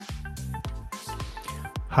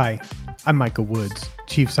Hi, I'm Michael Woods,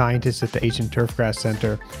 Chief Scientist at the Asian Turfgrass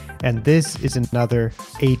Center, and this is another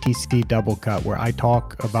ATC Double Cut where I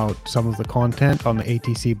talk about some of the content on the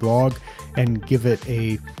ATC blog and give it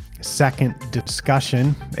a second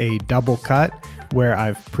discussion, a double cut, where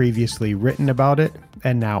I've previously written about it,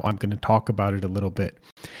 and now I'm going to talk about it a little bit.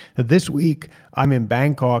 This week, I'm in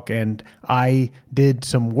Bangkok, and I did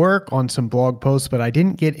some work on some blog posts, but I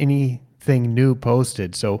didn't get anything new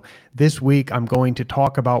posted. So this week, I'm going to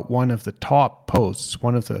talk about one of the top posts,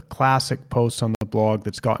 one of the classic posts on the blog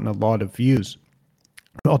that's gotten a lot of views.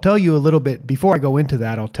 I'll tell you a little bit, before I go into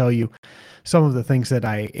that, I'll tell you some of the things that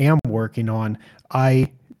I am working on.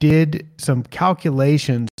 I did some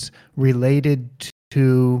calculations related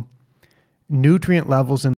to nutrient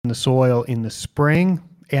levels in the soil in the spring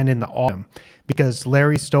and in the autumn, because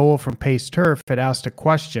Larry Stowell from Pace Turf had asked a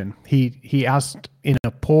question. He asked in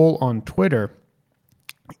a poll on Twitter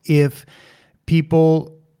if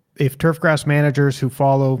turfgrass managers who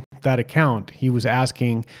follow that account, he was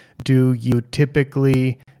asking, do you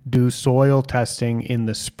typically do soil testing in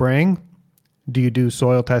the spring? Do you do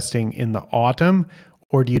soil testing in the autumn?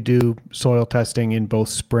 Or do you do soil testing in both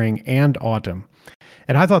spring and autumn?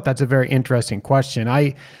 And I thought that's a very interesting question.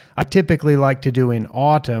 I typically like to do in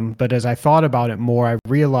autumn, but as I thought about it more, I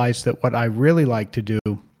realized that what I really like to do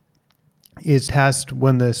is test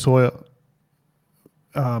when the soil,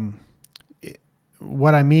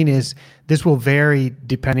 what I mean is this will vary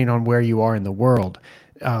depending on where you are in the world.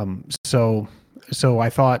 So I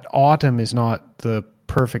thought autumn is not the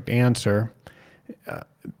perfect answer,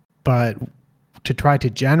 but to try to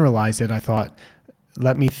generalize it, I thought,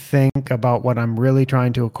 let me think about what I'm really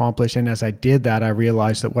trying to accomplish. And as I did that, I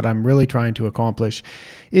realized that what I'm really trying to accomplish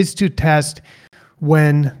is to test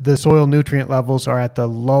when the soil nutrient levels are at the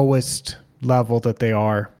lowest level that they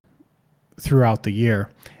are throughout the year.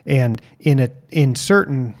 And in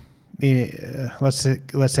certain, let's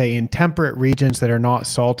say in temperate regions that are not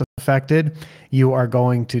salt affected, you are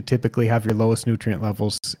going to typically have your lowest nutrient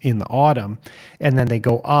levels in the autumn, and then they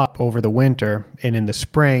go up over the winter. And in the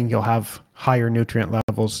spring, you'll have higher nutrient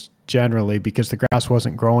levels generally because the grass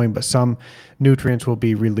wasn't growing, but some nutrients will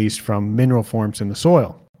be released from mineral forms in the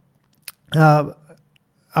soil.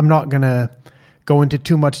 I'm not going to go into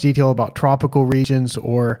too much detail about tropical regions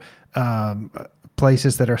or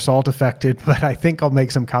places that are salt affected, but I think I'll make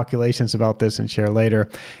some calculations about this and share later.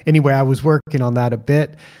 Anyway, I was working on that a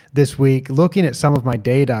bit this week, looking at some of my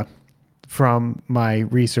data from my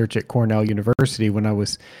research at Cornell University when I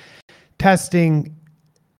was testing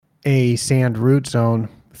a sand root zone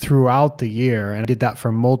throughout the year. And I did that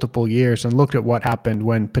for multiple years and looked at what happened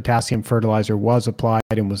when potassium fertilizer was applied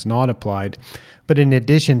and was not applied. But in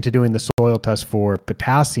addition to doing the soil test for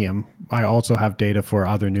potassium, I also have data for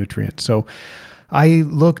other nutrients. So I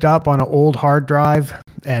looked up on an old hard drive,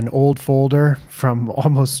 an old folder from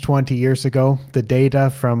almost 20 years ago, the data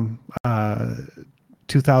from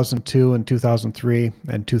 2002 and 2003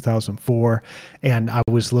 and 2004, and I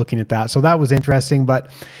was looking at that. So that was interesting.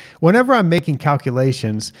 But whenever I'm making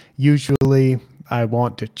calculations, usually I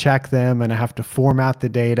want to check them and I have to format the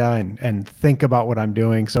data and think about what I'm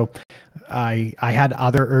doing. So I had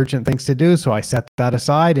other urgent things to do, so I set that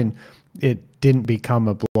aside, and it didn't become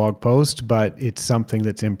a blog post, but it's something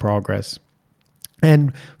that's in progress.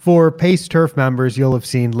 And for Pace Turf members, you'll have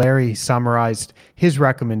seen Larry summarized his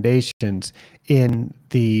recommendations in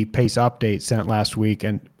the Pace update sent last week.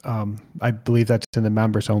 And I believe that's in the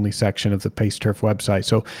members only section of the Pace Turf website.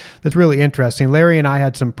 So that's really interesting. Larry and I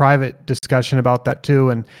had some private discussion about that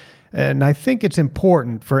too. And I think it's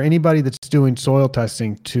important for anybody that's doing soil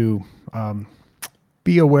testing to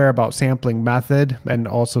be aware about sampling method and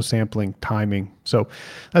also sampling timing. So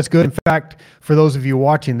that's good. In fact, for those of you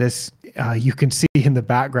watching this, you can see in the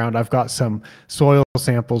background, I've got some soil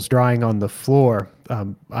samples drying on the floor.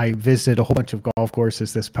 I visited a whole bunch of golf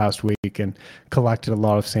courses this past week and collected a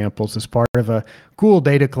lot of samples as part of a cool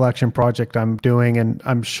data collection project I'm doing. And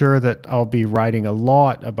I'm sure that I'll be writing a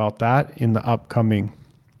lot about that in the upcoming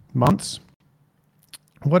months.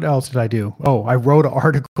 What else did I do? Oh, I wrote an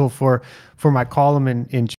article for my column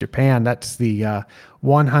in Japan. That's the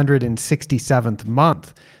 167th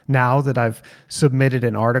month now that I've submitted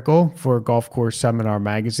an article for Golf Course Seminar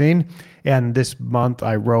magazine. And this month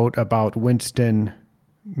I wrote about Winston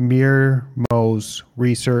Mirmo's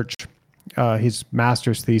research, his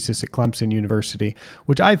master's thesis at Clemson University,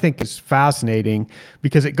 which I think is fascinating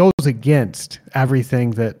because it goes against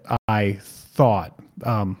everything that I thought.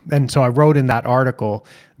 And so I wrote in that article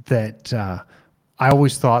that I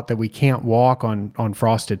always thought that we can't walk on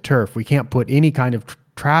frosted turf. We can't put any kind of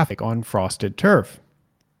traffic on frosted turf.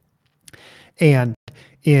 And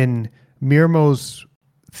in Mirmo's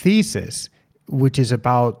thesis, which is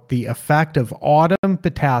about the effect of autumn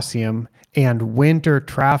potassium and winter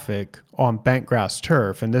traffic on bentgrass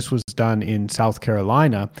turf. And this was done in South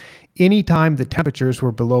Carolina. Anytime the temperatures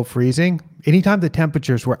were below freezing, anytime the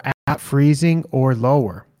temperatures were at freezing or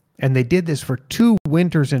lower, and they did this for 2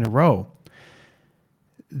 winters in a row,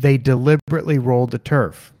 they deliberately rolled the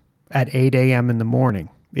turf at 8 a.m. in the morning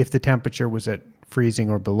if the temperature was at freezing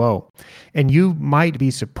or below. And you might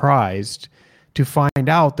be surprised to find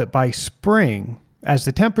out that by spring, as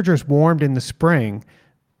the temperatures warmed in the spring,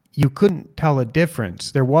 you couldn't tell a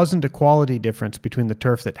difference. There wasn't a quality difference between the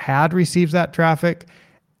turf that had received that traffic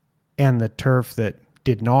and the turf that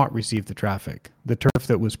did not receive the traffic, the turf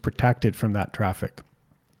that was protected from that traffic.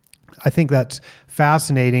 I think that's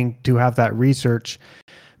fascinating to have that research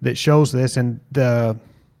that shows this, and the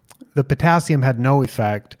potassium had no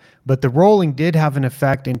effect, but the rolling did have an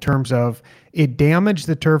effect in terms of it damaged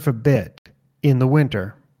the turf a bit in the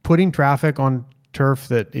winter. Putting traffic on turf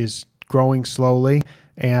that is growing slowly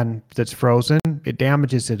and that's frozen, it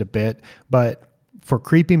damages it a bit, but for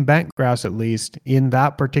creeping bentgrass, at least in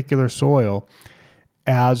that particular soil,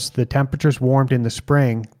 as the temperatures warmed in the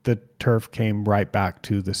spring, the turf came right back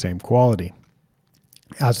to the same quality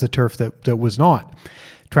as the turf that was not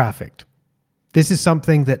trafficked. This is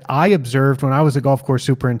something that I observed when I was a golf course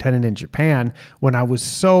superintendent in Japan, when I was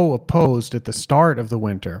so opposed at the start of the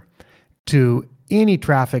winter to any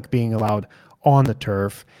traffic being allowed on the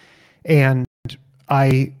turf. And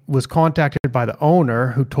I was contacted by the owner,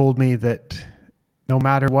 who told me that no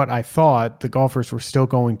matter what I thought, the golfers were still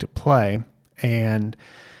going to play. And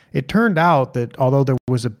it turned out that although there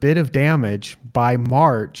was a bit of damage, by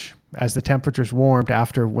March, as the temperatures warmed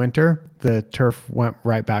after winter, the turf went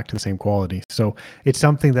right back to the same quality. So it's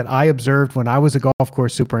something that I observed when I was a golf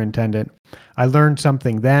course superintendent. I learned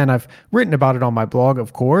something then. I've written about it on my blog,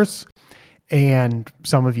 of course, and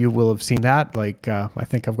some of you will have seen that. Like, I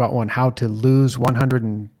think I've got one, how to lose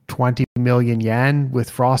 120 million yen with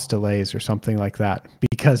frost delays or something like that.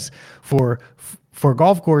 Because for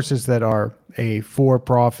golf courses that are a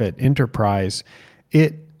for-profit enterprise,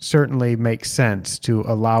 it certainly makes sense to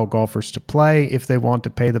allow golfers to play if they want to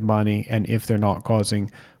pay the money and if they're not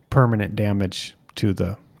causing permanent damage to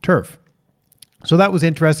the turf. So that was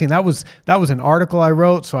interesting. That was an article I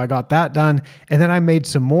wrote, so I got that done. And then I made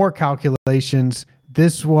some more calculations.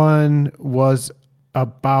 This one was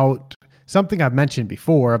about something I've mentioned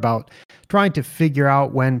before, about trying to figure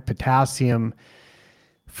out when potassium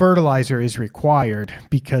fertilizer is required,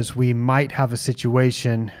 because we might have a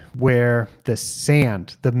situation where the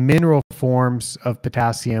sand, the mineral forms of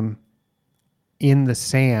potassium in the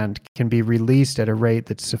sand, can be released at a rate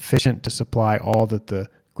that's sufficient to supply all that the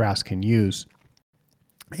grass can use.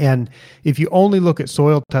 And if you only look at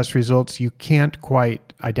soil test results, you can't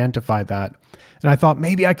quite identify that. And I thought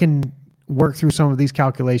maybe I can work through some of these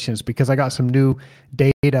calculations, because I got some new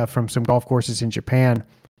data from some golf courses in Japan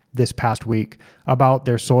this past week about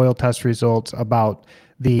their soil test results, about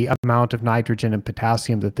the amount of nitrogen and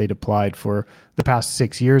potassium that they'd applied for the past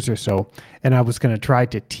 6 years or so. And I was going to try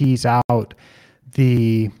to tease out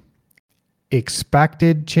the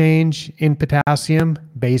expected change in potassium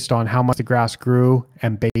based on how much the grass grew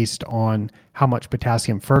and based on how much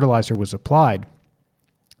potassium fertilizer was applied.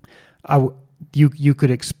 You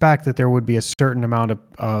could expect that there would be a certain amount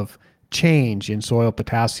of change in soil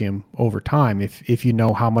potassium over time if you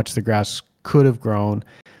know how much the grass could have grown,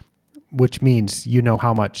 which means you know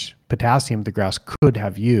how much potassium the grass could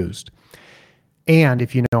have used. And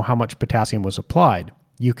if you know how much potassium was applied,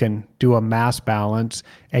 you can do a mass balance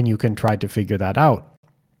and you can try to figure that out.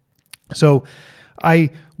 So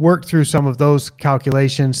I worked through some of those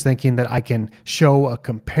calculations, thinking that I can show a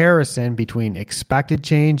comparison between expected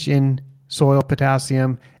change in soil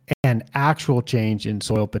potassium and actual change in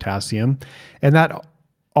soil potassium. And that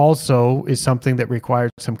also is something that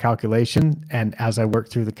required some calculation. And as I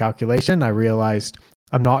worked through the calculation, I realized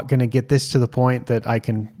I'm not going to get this to the point that I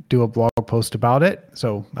can do a blog post about it.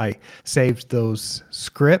 So I saved those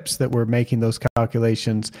scripts that were making those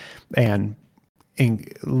calculations and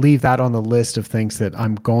leave that on the list of things that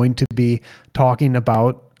I'm going to be talking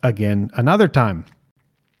about again another time.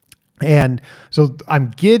 And so I'm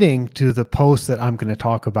getting to the post that I'm going to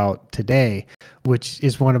talk about today, which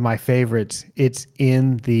is one of my favorites. It's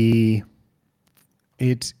in the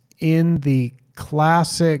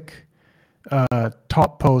classic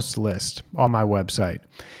top post list on my website.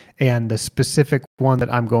 And the specific one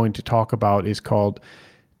that I'm going to talk about is called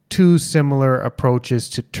 2 Similar Approaches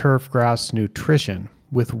to Turfgrass Nutrition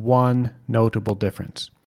with One Notable Difference.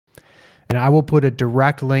 And I will put a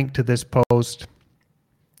direct link to this post.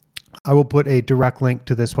 I will put a direct link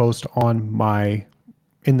to this post on my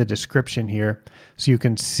in the description here so you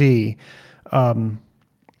can see.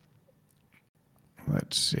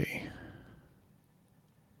 Let's see.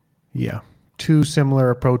 Yeah, 2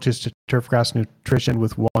 similar approaches to turfgrass nutrition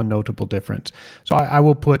with one notable difference. So I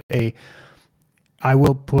will put a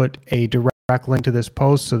direct link to this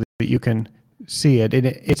post so that you can see it.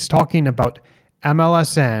 It's talking about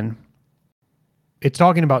MLSN. It's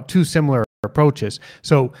talking about 2 similar approaches.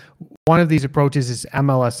 So one of these approaches is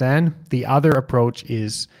MLSN. The other approach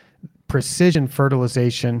is precision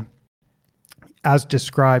fertilization as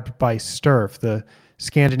described by STURF, the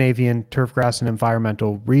Scandinavian Turfgrass and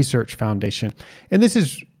Environmental Research Foundation. And this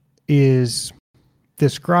is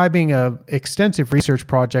describing an extensive research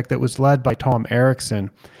project that was led by Tom Erickson.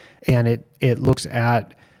 And it looks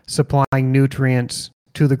at supplying nutrients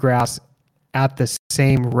to the grass at the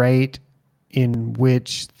same rate in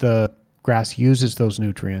which the grass uses those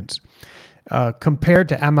nutrients, compared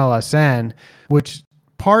to MLSN, which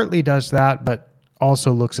partly does that, but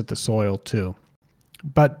also looks at the soil too.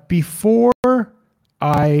 But before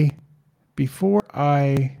I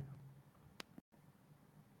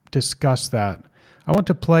discuss that, I want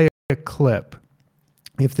to play a clip.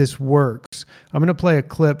 If this works, I'm going to play a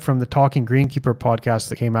clip from the Talking Greenkeeper podcast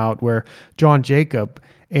that came out where John Jacob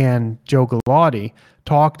and Joe Galati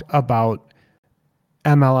talked about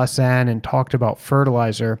MLSN and talked about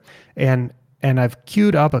fertilizer. And I've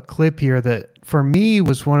queued up a clip here that for me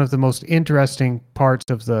was one of the most interesting parts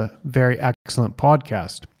of the very excellent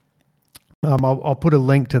podcast. I'll put a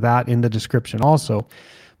link to that in the description also.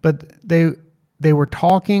 But they were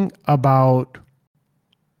talking about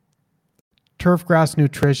turfgrass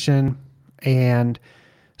nutrition and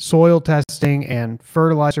soil testing and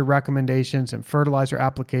fertilizer recommendations and fertilizer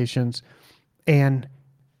applications and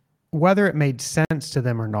whether it made sense to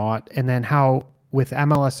them or not, and then how with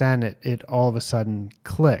MLSN it all of a sudden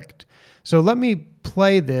clicked. So let me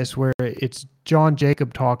play this where it's John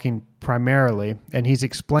Jacob talking primarily, and he's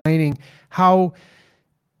explaining how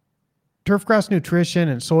turfgrass nutrition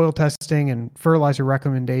and soil testing and fertilizer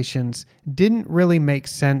recommendations didn't really make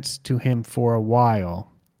sense to him for a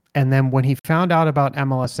while. And then when he found out about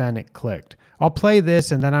MLSN, it clicked. I'll play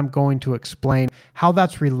this, and then I'm going to explain how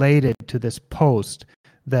that's related to this post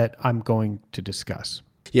that I'm going to discuss.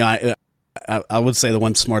 Yeah, I would say the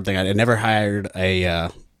one smart thing, I never hired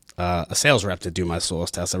a sales rep to do my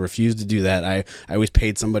soils test. I refused to do that. I always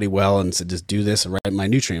paid somebody well and said, just do this and write my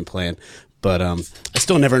nutrient plan. But I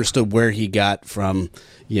still never understood where he got from,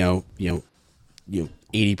 80%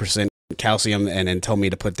 calcium and then tell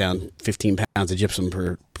me to put down 15 pounds of gypsum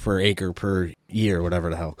per acre per year,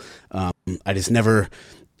 whatever the hell. I just never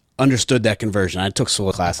understood that conversion. I took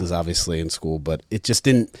soil classes obviously in school, but it just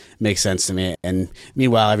didn't make sense to me. And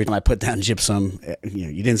meanwhile, every time I put down gypsum,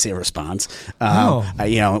 you didn't see a response.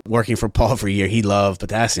 Working for Paul for a year, he loved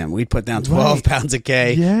potassium. We'd put down 12 pounds of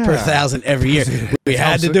K per 1,000 every year. We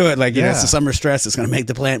had to do it. It's the summer stress. It's going to make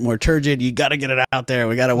the plant more turgid. You got to get it out there.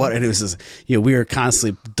 We got to water. And it was just, we were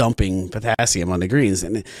constantly dumping potassium on the greens.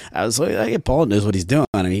 And I was like, Paul knows what he's doing.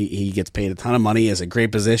 And he gets paid a ton of money, has a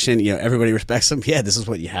great position. Everybody respects him. Yeah, this is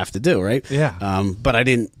what you have to do, right? Yeah. But I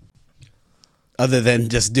didn't, other than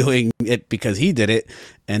just doing it because he did it.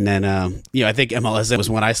 And then, I think MLSN was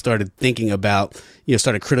when I started thinking about,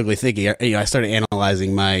 started critically thinking, I started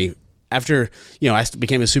analyzing after I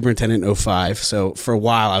became a superintendent in 2005. So for a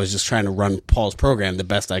while, I was just trying to run Paul's program the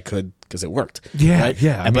best I could because it worked. Yeah. Right?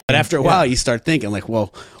 Yeah. But after a while, you start thinking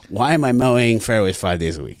well, why am I mowing fairways 5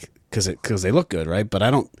 days a week? Because they look good, right? But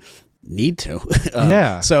I don't need to.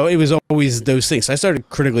 So it was always those things. So I started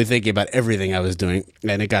critically thinking about everything I was doing,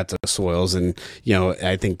 and it got to soils. And,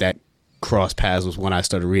 I think that cross paths was when I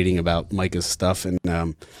started reading about Micah's stuff. And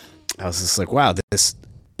I was just like, wow,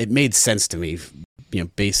 it made sense to me.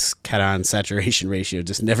 Base cation saturation ratio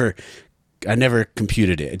I never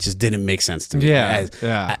computed it. It just didn't make sense to me.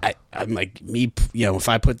 I'm like, if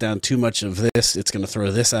I put down too much of this, it's going to throw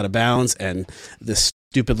this out of bounds, and this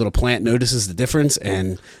stupid little plant notices the difference.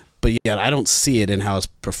 But yet I don't see it in how it's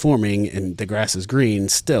performing, and the grass is green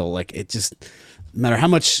still. It just, no matter how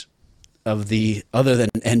much of the other than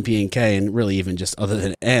NP and K, and really even just other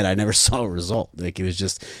than N, I never saw a result. It was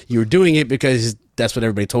just, you were doing it because that's what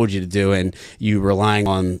everybody told you to do, and you relying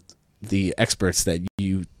on the experts that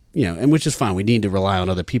and which is fine. We need to rely on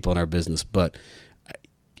other people in our business, but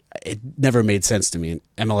it never made sense to me.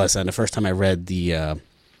 And MLSN, the first time I read the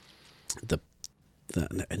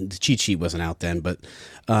cheat sheet wasn't out then, but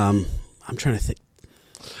I'm trying to think.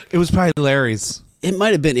 It was probably Larry's. It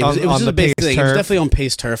might have been. It was just a big thing. It was definitely on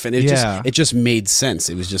Pace Turf, and it just made sense.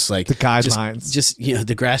 It was just like the guidelines. Just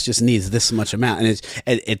the grass just needs this much amount, and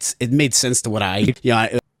it made sense to what I.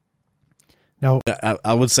 Now,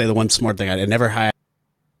 I would say the one smart thing I never had.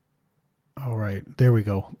 All right, there we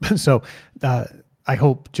go. So I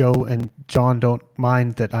hope Joe and John don't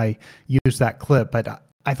mind that I use that clip, but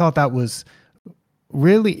I thought that was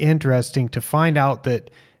really interesting to find out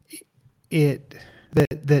that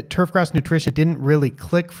that turfgrass nutrition didn't really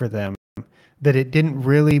click for them, that it didn't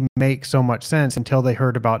really make so much sense until they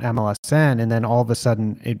heard about MLSN, and then all of a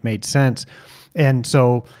sudden it made sense. And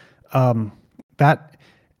so that's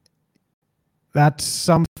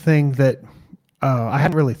something that I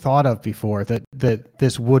hadn't really thought of before, that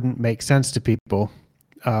this wouldn't make sense to people.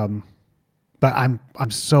 But I'm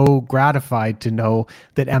so gratified to know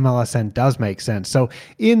that MLSN does make sense. So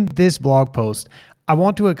in this blog post, I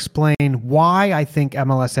want to explain why I think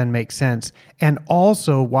MLSN makes sense, and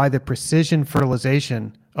also why the precision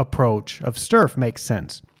fertilization approach of STURF makes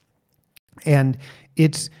sense. And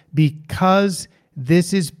it's because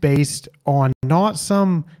this is based on not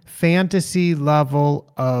some fantasy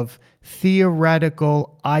level of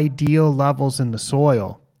theoretical ideal levels in the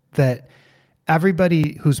soil that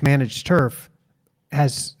everybody who's managed turf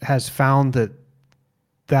has found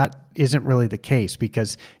that isn't really the case,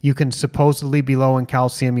 because you can supposedly be low in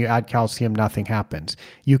calcium, you add calcium, nothing happens.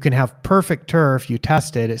 You can have perfect turf, you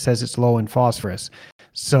test it, it says it's low in phosphorus.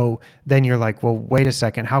 So then you're like, well, wait a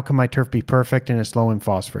second, how can my turf be perfect and it's low in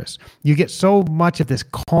phosphorus? You get so much of this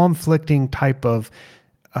conflicting type of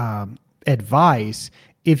advice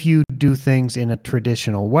if you do things in a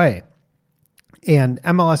traditional way. And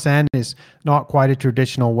MLSN is not quite a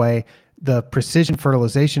traditional way. The precision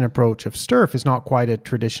fertilization approach of STURF is not quite a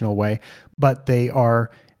traditional way, but they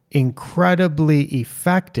are incredibly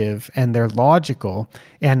effective and they're logical.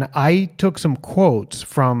 And I took some quotes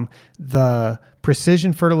from the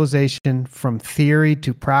Precision Fertilization from Theory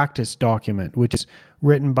to Practice document, which is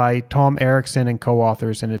written by Tom Erickson and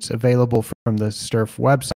co-authors, and it's available from the STURF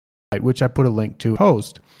website, which I put a link to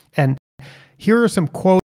post. And here are some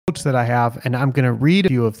quotes that I have, and I'm going to read a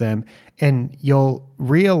few of them, and you'll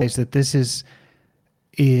realize that this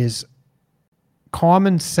is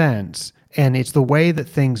common sense, and it's the way that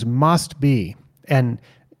things must be, and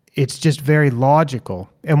it's just very logical.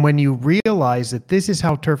 And when you realize that this is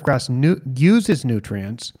how turfgrass uses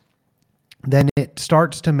nutrients, then it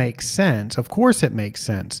starts to make sense. Of course it makes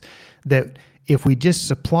sense that if we just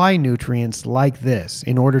supply nutrients like this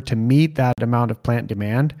in order to meet that amount of plant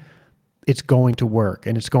demand, it's going to work,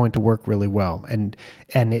 and it's going to work really well. And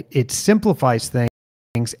it simplifies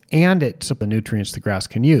things, and it's the nutrients the grass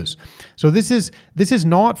can use. So this is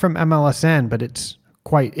not from MLSN, but it's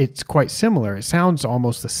quite similar. It sounds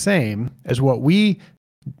almost the same as what we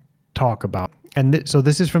talk about. And so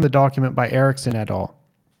this is from the document by Erickson et al.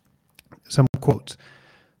 Some quotes.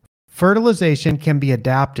 Fertilization can be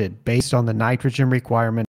adapted based on the nitrogen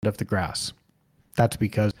requirement of the grass. That's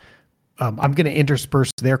because I'm going to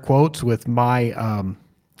intersperse their quotes with my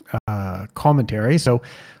commentary. So,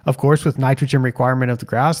 of course, with nitrogen requirement of the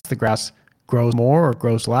grass grows more or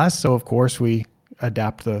grows less. So, of course, we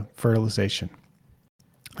adapt the fertilization.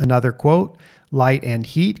 Another quote, light and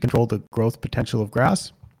heat control the growth potential of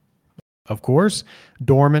grass. Of course,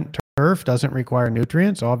 dormant turf doesn't require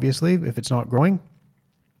nutrients, obviously, if it's not growing.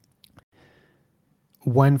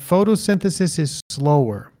 When photosynthesis is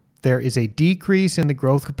slower, there is a decrease in the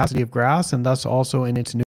growth capacity of grass, and thus also in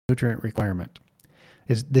its nutrient requirement.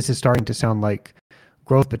 This is starting to sound like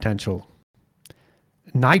growth potential.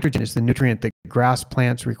 Nitrogen is the nutrient that grass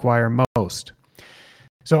plants require most.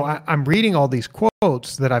 So I'm reading all these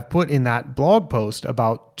quotes that I've put in that blog post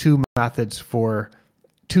about two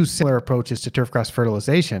similar approaches to turfgrass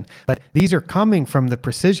fertilization, but these are coming from the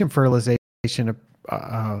precision fertilization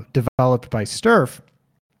developed by STURF.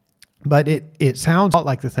 But it sounds a lot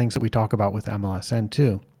like the things that we talk about with MLSN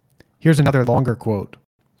too. Here's another longer quote.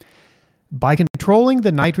 By controlling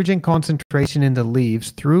the nitrogen concentration in the leaves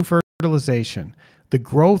through fertilization, the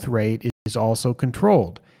growth rate is also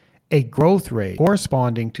controlled. A growth rate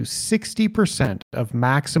corresponding to 60% of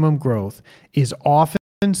maximum growth is often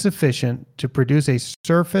sufficient to produce a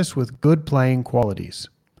surface with good playing qualities.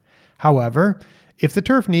 However, if the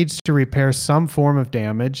turf needs to repair some form of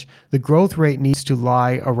damage, the growth rate needs to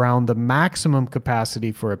lie around the maximum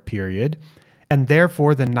capacity for a period, and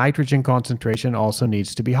therefore the nitrogen concentration also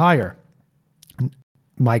needs to be higher.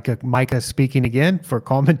 Micah speaking again for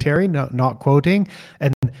commentary, not quoting,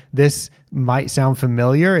 and this might sound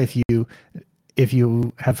familiar if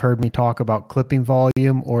you have heard me talk about clipping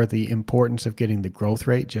volume or the importance of getting the growth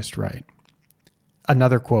rate just right.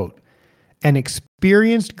 Another quote, an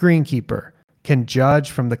experienced greenkeeper can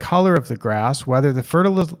judge from the color of the grass whether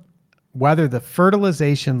the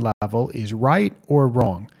fertilization level is right or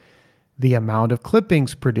wrong. The amount of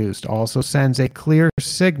clippings produced also sends a clear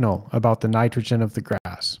signal about the nitrogen of the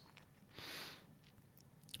grass.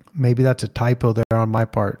 Maybe that's a typo there on my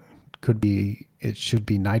part. It should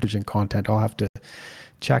be nitrogen content. I'll have to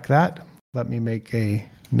check that. Let me make a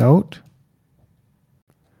note.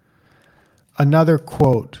 Another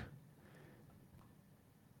quote.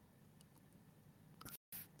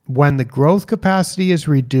 When the growth capacity is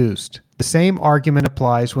reduced, the same argument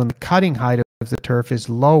applies when the cutting height of the turf is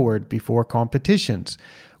lowered before competitions.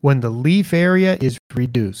 When the leaf area is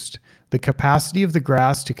reduced, the capacity of the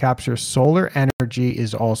grass to capture solar energy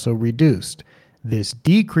is also reduced. This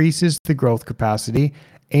decreases the growth capacity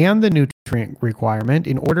and the nutrient requirement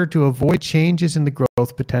in order to avoid changes in the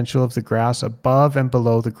growth potential of the grass above and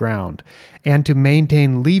below the ground, and to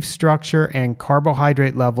maintain leaf structure and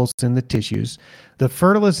carbohydrate levels in the tissues. The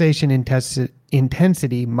fertilization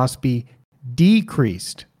intensity must be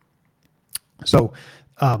decreased. So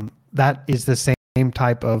that is the same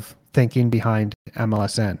type of thinking behind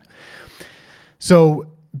MLSN. So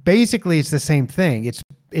basically, it's the same thing.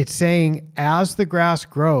 It's saying as the grass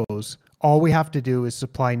grows, all we have to do is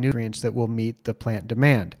supply nutrients that will meet the plant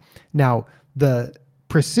demand. Now, the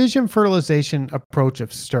precision fertilization approach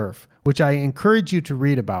of STURF, which I encourage you to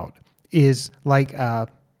read about, is like a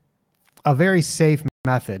very safe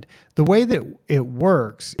method. The way that it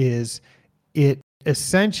works is it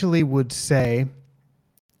essentially would say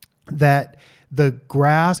that the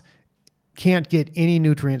grass can't get any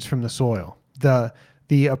nutrients from the soil.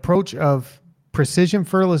 The approach of precision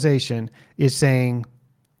fertilization is saying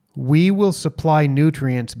we will supply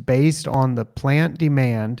nutrients based on the plant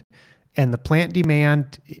demand, and the plant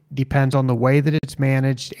demand depends on the way that it's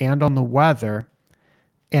managed and on the weather,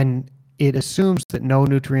 and it assumes that no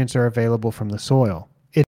nutrients are available from the soil.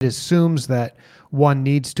 It assumes that one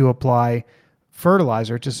needs to apply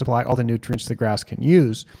fertilizer to supply all the nutrients the grass can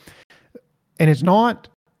use. And it's not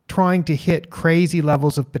trying to hit crazy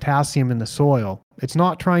levels of potassium in the soil. It's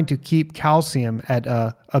not trying to keep calcium at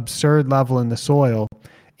an absurd level in the soil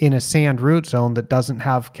in a sand root zone that doesn't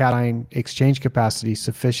have cation exchange capacity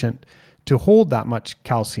sufficient to hold that much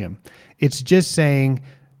calcium. It's just saying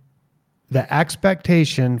the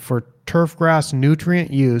expectation for turfgrass nutrient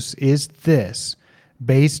use is this,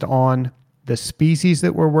 based on the species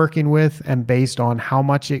that we're working with and based on how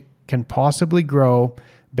much it can possibly grow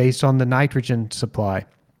based on the nitrogen supply.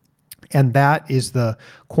 And that is the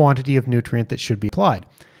quantity of nutrient that should be applied.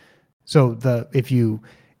 So if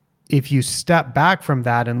you step back from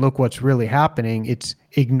that and look what's really happening, it's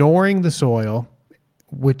ignoring the soil,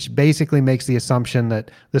 which basically makes the assumption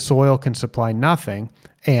that the soil can supply nothing,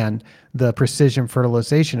 and the precision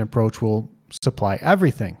fertilization approach will supply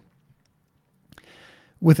everything.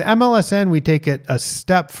 With MLSN, we take it a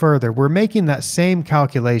step further. We're making that same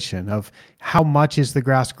calculation of how much is the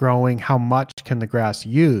grass growing, how much can the grass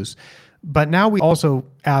use, but now we also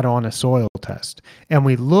add on a soil test, and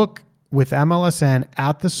we look with MLSN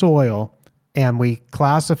at the soil, and we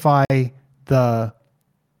classify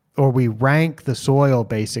we rank the soil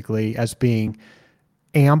basically as being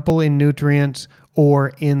ample in nutrients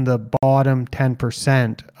or in the bottom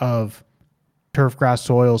 10% of turfgrass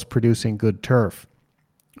soils producing good turf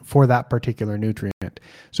for that particular nutrient.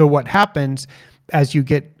 So what happens as you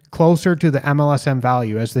get closer to the MLSN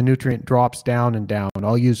value, as the nutrient drops down and down,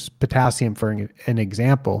 I'll use potassium for an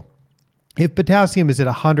example. If potassium is at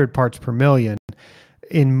 100 parts per million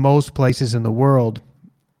in most places in the world,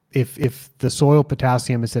 if the soil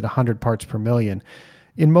potassium is at 100 parts per million,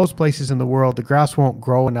 in most places in the world, the grass won't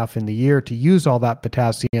grow enough in the year to use all that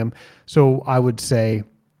potassium. So I would say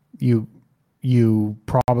you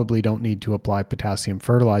probably don't need to apply potassium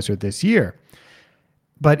fertilizer this year.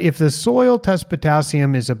 But if the soil test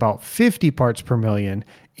potassium is about 50 parts per million,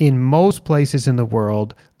 in most places in the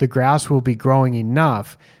world, the grass will be growing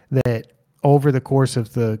enough that over the course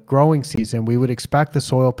of the growing season, we would expect the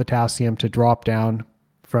soil potassium to drop down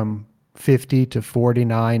from 50 to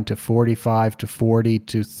 49 to 45 to 40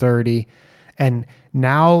 to 30. And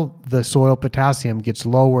now the soil potassium gets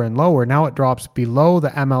lower and lower. Now it drops below the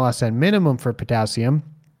MLSN minimum for potassium.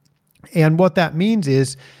 And what that means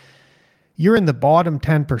is you're in the bottom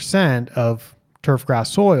 10% of turfgrass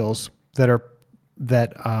soils that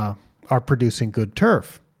are producing good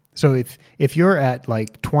turf. So if you're at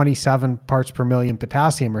like 27 parts per million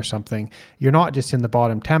potassium or something, you're not just in the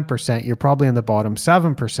bottom 10%, you're probably in the bottom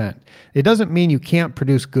 7%. It doesn't mean you can't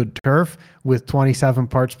produce good turf with 27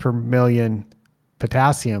 parts per million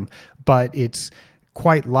potassium, but it's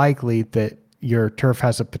quite likely that your turf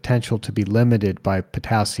has a potential to be limited by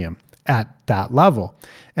potassium at that level.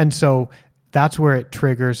 And so that's where it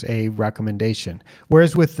triggers a recommendation.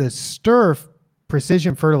 Whereas with the STURF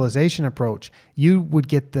precision fertilization approach, you would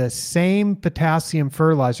get the same potassium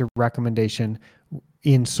fertilizer recommendation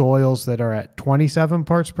in soils that are at 27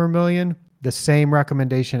 parts per million, the same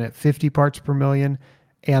recommendation at 50 parts per million,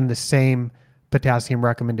 and the same potassium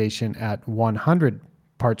recommendation at 100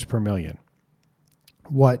 parts per million.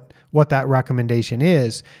 What that recommendation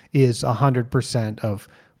is 100% of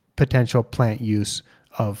potential plant use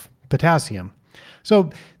of potassium.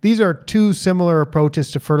 So these are two similar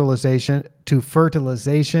approaches to fertilization,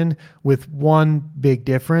 with one big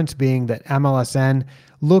difference being that MLSN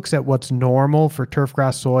looks at what's normal for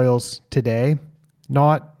turfgrass soils today,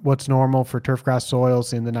 not what's normal for turfgrass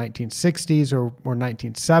soils in the 1960s or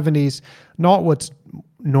 1970s, not what's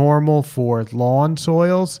normal for lawn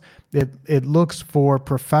soils. It looks for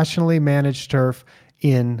professionally managed turf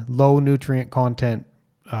in low nutrient content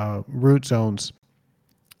root zones,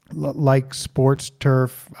 like sports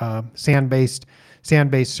turf, sand-based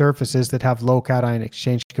surfaces that have low cation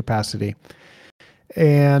exchange capacity.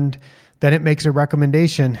 And then it makes a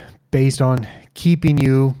recommendation based on keeping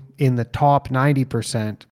you in the top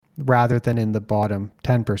 90% rather than in the bottom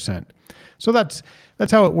 10%. So that's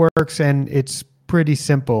how it works, and it's pretty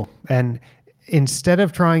simple. And instead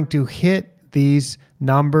of trying to hit these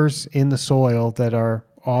numbers in the soil that are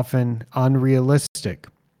often unrealistic,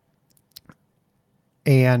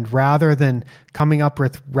 and rather than coming up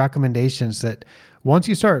with recommendations that once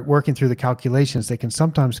you start working through the calculations, they can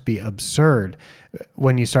sometimes be absurd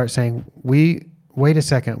when you start saying, wait a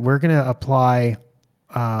second, we're going to apply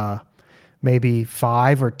maybe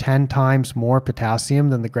 5 or 10 times more potassium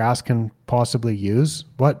than the grass can possibly use.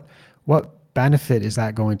 What benefit is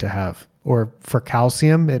that going to have? Or for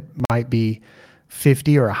calcium, it might be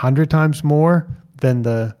 50 or 100 times more than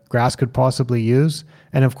the grass could possibly use.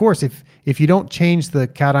 And of course, if you don't change the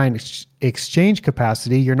cation exchange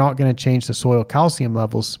capacity, you're not going to change the soil calcium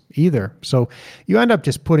levels either. So you end up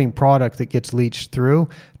just putting product that gets leached through,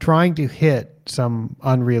 trying to hit some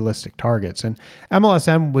unrealistic targets. And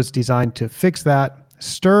MLSN was designed to fix that.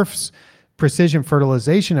 STURF's precision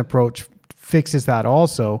fertilization approach fixes that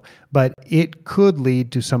also, but it could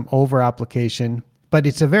lead to some over-application, but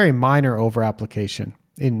it's a very minor over-application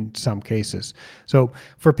in some cases. So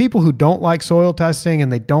for people who don't like soil testing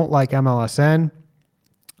and they don't like MLSN,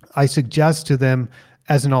 I suggest to them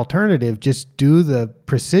as an alternative, just do the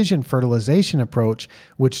precision fertilization approach,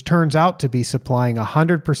 which turns out to be supplying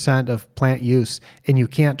 100% of plant use, and you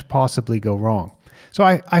can't possibly go wrong. So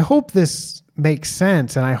I hope this makes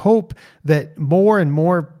sense, and I hope that more and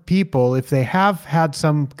more people, if they have had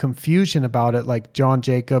some confusion about it, like John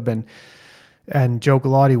Jacob and Joe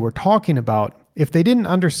Galati were talking about, if they didn't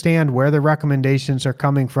understand where the recommendations are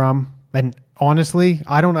coming from, and honestly,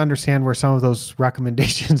 I don't understand where some of those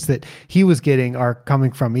recommendations that he was getting are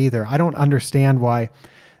coming from either. I don't understand why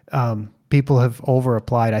people have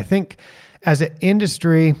over-applied. I think as an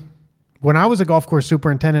industry, when I was a golf course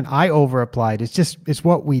superintendent, I over-applied. It's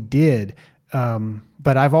what we did.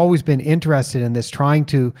 But I've always been interested in this, trying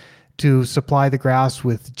to supply the grass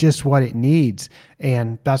with just what it needs.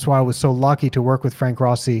 And that's why I was so lucky to work with Frank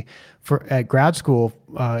Rossi at grad school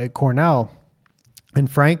at Cornell. And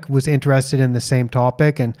Frank was interested in the same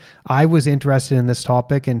topic, and I was interested in this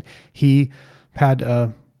topic, and he had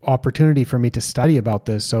an opportunity for me to study about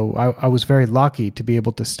this. So I was very lucky to be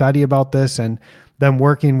able to study about this. And then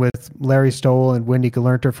working with Larry Stoll and Wendy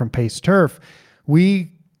Galernter from Pace Turf,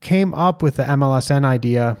 we came up with the MLSN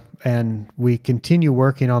idea, and we continue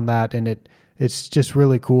working on that. And it's just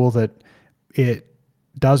really cool that it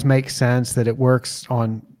does make sense, that it works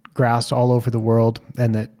on grass all over the world,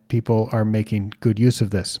 and that people are making good use of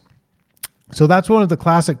this. So that's one of the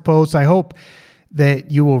classic posts. I hope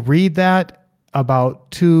that you will read that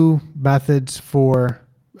about 2 methods for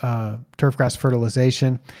turfgrass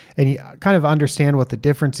fertilization, and you kind of understand what the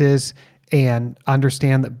difference is, and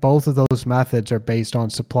understand that both of those methods are based on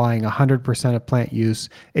supplying 100% of plant use,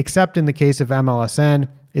 except in the case of MLSN,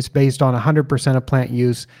 it's based on 100% of plant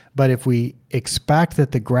use. But if we expect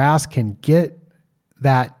that the grass can get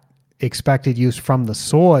that expected use from the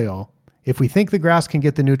soil, if we think the grass can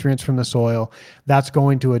get the nutrients from the soil, that's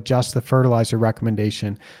going to adjust the fertilizer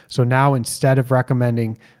recommendation. So now, instead of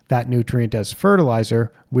recommending that nutrient as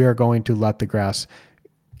fertilizer, we are going to let the grass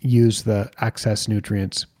use the excess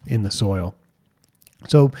nutrients in the soil.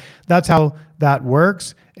 So that's how that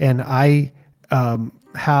works. And I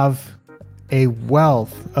have a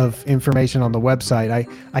wealth of information on the website.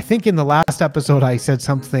 I think in the last episode, I said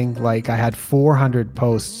something like I had 400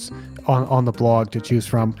 posts on the blog to choose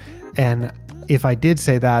from. And if I did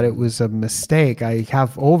say that, it was a mistake. I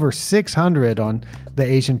have over 600 on the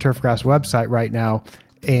Asian Turfgrass website right now.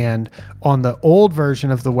 And on the old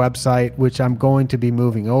version of the website, which I'm going to be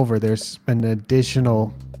moving over, there's an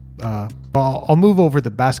additional, I'll move over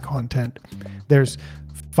the best content. There's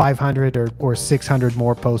 500 or 600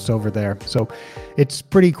 more posts over there. So it's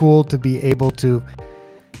pretty cool to be able to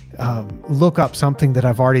look up something that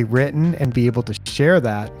I've already written and be able to share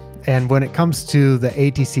that. And when it comes to the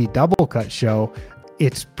ATC Double Cut show,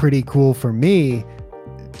 it's pretty cool for me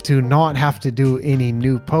to not have to do any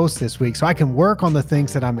new posts this week. So I can work on the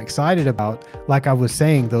things that I'm excited about. Like I was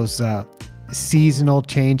saying, those seasonal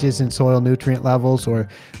changes in soil nutrient levels, or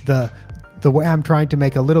the way I'm trying to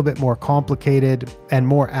make a little bit more complicated and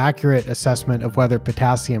more accurate assessment of whether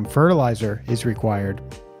potassium fertilizer is required.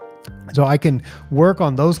 So I can work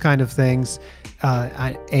on those kind of things,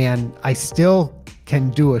 and I still can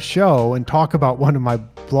do a show and talk about one of my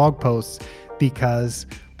blog posts because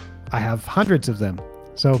I have hundreds of them.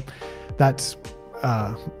 So that's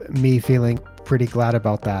me feeling pretty glad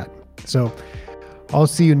about that. So I'll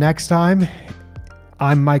see you next time.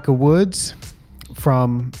 I'm Micah Woods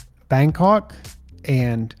from Bangkok,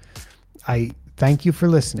 and I thank you for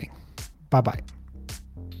listening. Bye-bye.